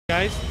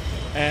Guys,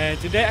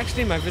 today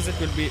actually my visit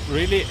will be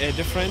really a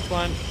different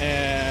one.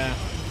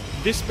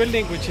 This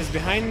building which is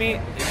behind me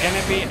is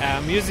gonna be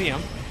a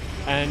museum,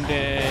 and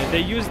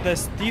they use the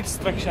steel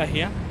structure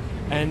here,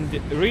 and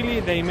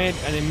really they made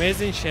an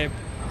amazing shape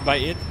by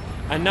it.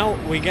 And now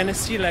we're gonna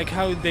see like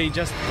how they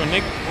just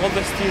connect all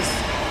the steels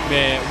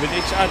with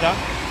each other,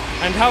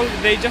 and how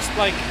they just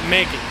like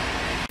make it.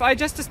 If I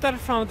just start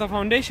from the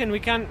foundation,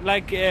 we can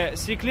like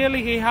see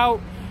clearly here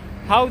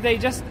how they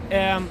just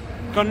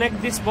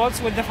connect these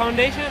bolts with the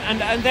foundation,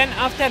 and then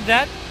after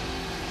that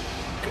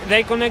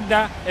they connect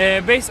the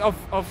base of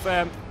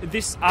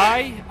this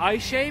eye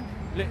shape,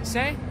 let's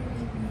say.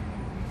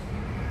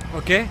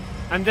 Okay,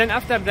 and then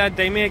after that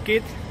they make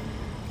it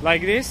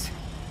like this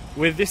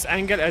with this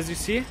angle, as you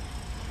see,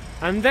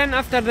 and then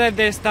after that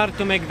they start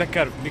to make the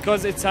curve,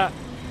 because it's a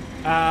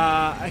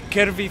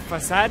curvy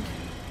facade.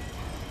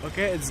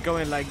 Okay, it's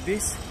going like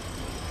this,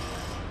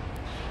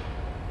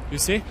 you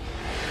see.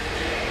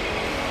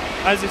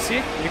 As you see,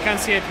 you can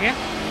see it here,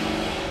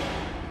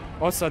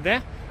 also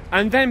there.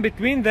 And then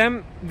between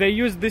them, they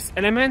use these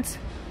elements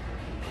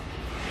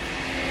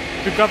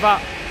to cover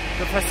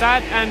the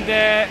facade,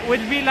 and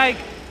will be like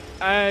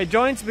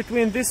joints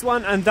between this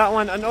one and that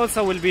one, and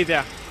also will be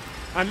there.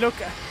 And look,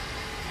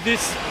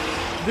 this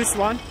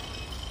one,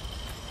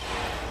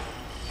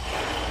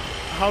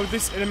 how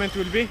this element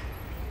will be.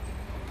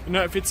 You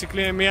know, if it's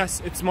clear,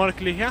 yes, it's more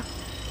clear here,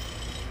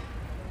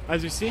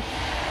 as you see.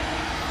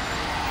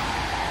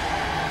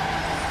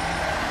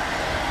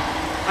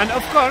 And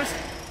of course,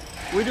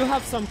 we do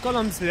have some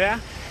columns there,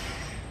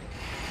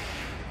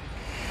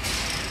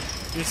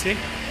 you see.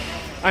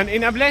 And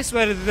in a place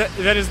where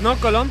there is no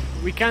column,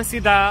 we can see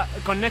the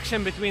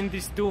connection between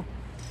these two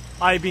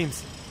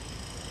I-beams.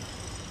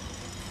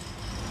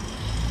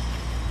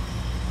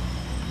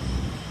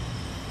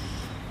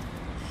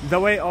 The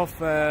way of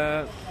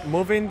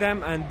moving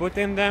them and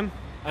putting them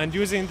and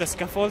using the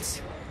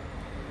scaffolds,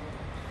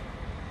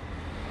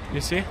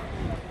 you see.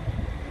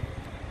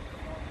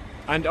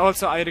 And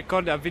also I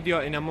record a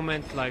video in a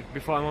moment, like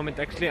before a moment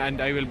actually, and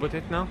I will put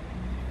it now.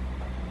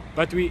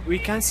 But we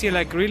can see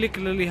like really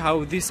clearly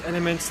how these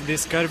elements,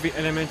 these curvy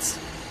elements,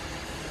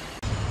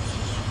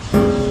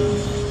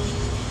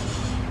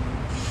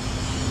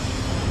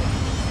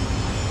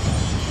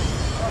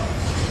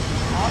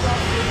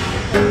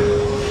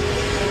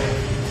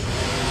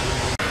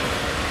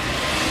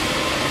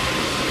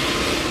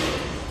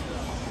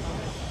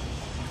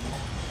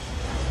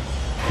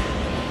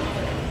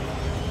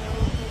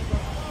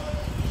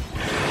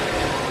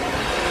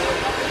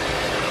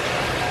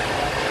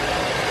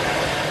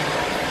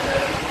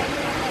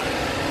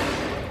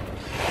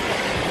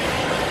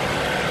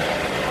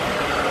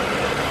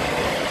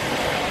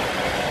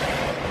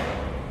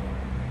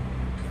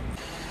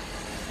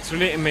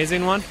 really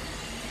amazing one.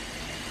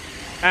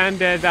 And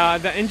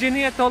the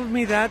engineer told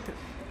me that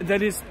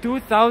there is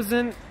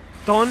 2,000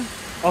 tons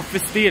of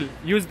steel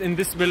used in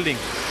this building.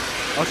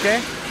 Okay,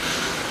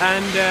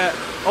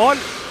 and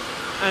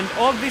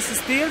all these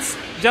steels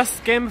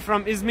just came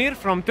from Izmir,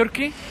 from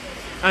Turkey.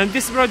 And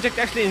this project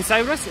actually in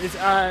Cyprus,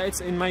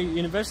 it's in my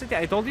university,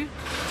 I told you.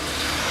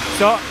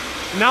 So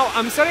now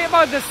I'm sorry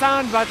about the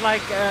sound, but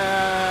like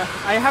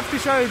I have to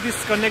show you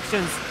these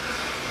connections.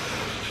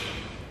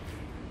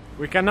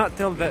 We cannot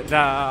tell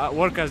the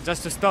workers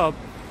just to stop,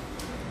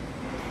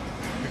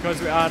 because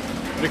we are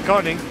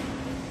recording.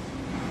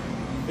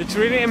 It's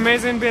really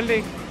amazing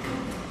building,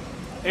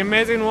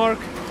 amazing work.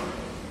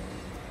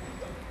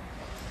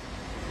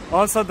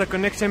 Also the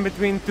connection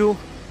between two,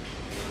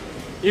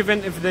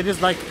 even if there is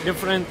like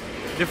different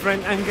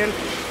angle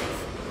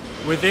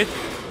with it.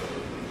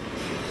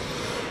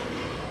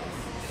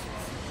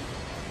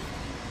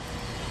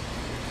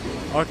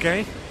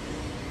 Okay.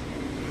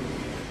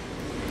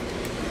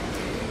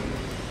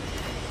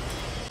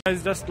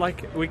 It's just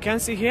like we can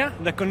see here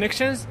the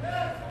connections,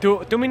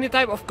 too many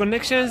type of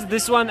connections.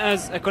 This one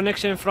as a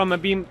connection from a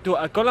beam to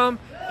a column,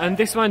 and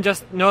this one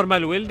just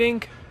normal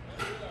welding.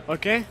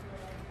 Okay,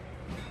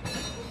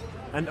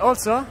 and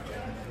also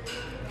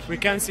we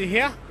can see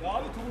here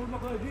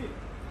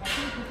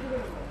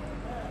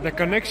the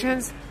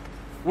connections,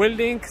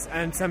 weldings,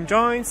 and some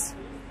joints,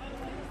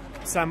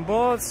 some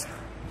bolts.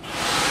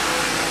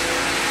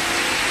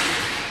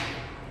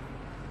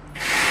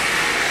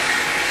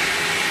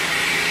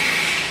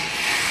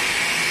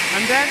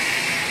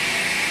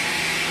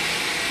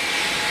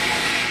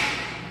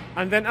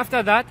 And then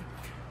after that,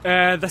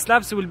 the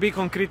slabs will be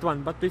concrete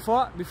one. But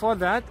before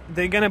that,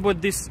 they're gonna put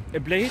these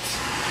blades.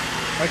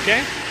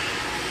 Okay,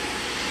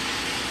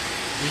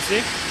 you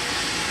see.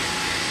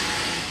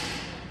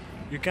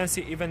 You can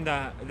see even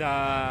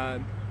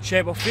the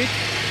shape of it.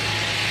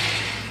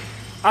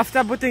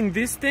 After putting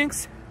these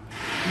things,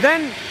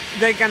 then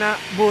they're gonna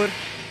pour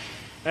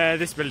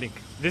this building,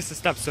 this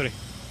slab. Sorry.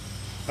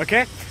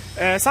 Okay.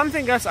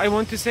 Something else I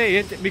want to say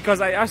it, because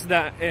I asked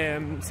the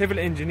civil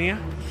engineer.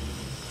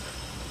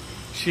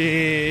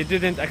 She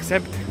didn't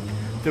accept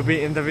to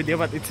be in the video,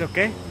 but it's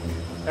okay.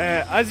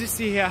 As you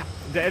see here,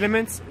 the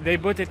elements, they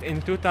put it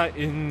in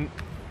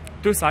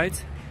two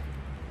sides.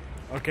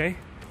 Okay,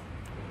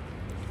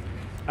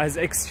 as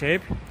X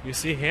shape, you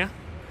see here,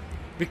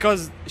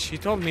 because she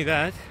told me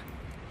that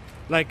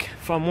like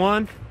from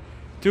 1,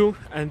 2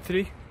 and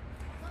 3,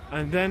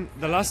 and then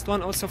the last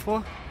one also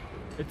 4,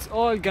 it's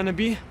all gonna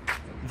be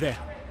there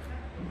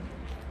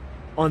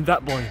on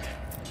that point.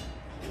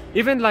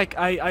 Even like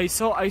I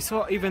saw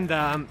even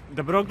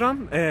the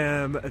program,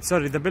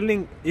 sorry, the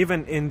building,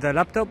 even in the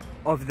laptop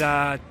of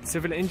the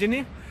civil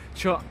engineer.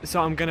 So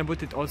I'm gonna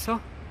put it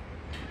also.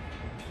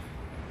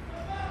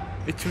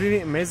 It's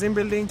really amazing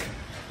building,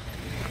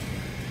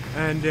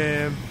 and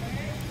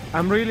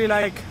I'm really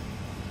like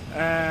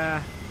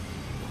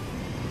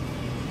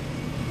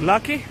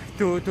lucky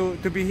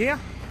to be here.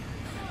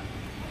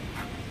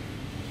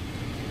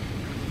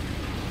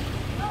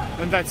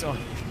 And that's all.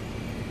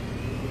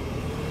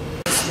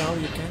 Now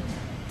you can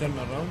turn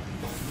around.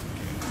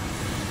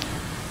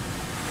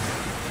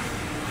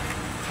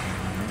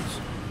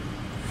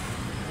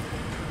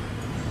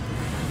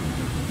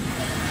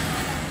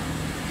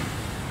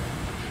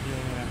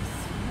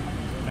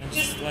 Yeah. And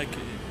just like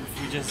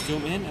if we just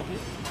zoom in a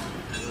bit.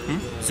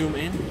 Zoom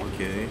in.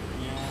 Okay.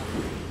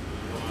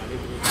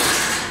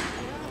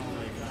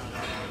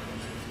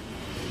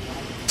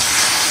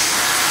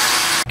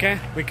 Okay,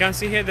 we can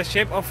see here the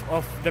shape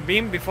of the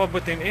beam before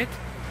putting it.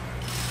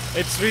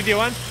 It's ready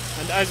one,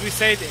 and as we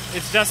said,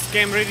 it just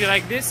came ready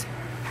like this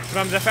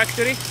from the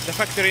factory. The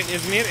factory in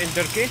Izmir in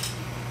Turkey.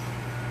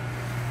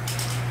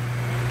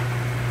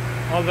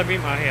 All the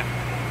beam are here.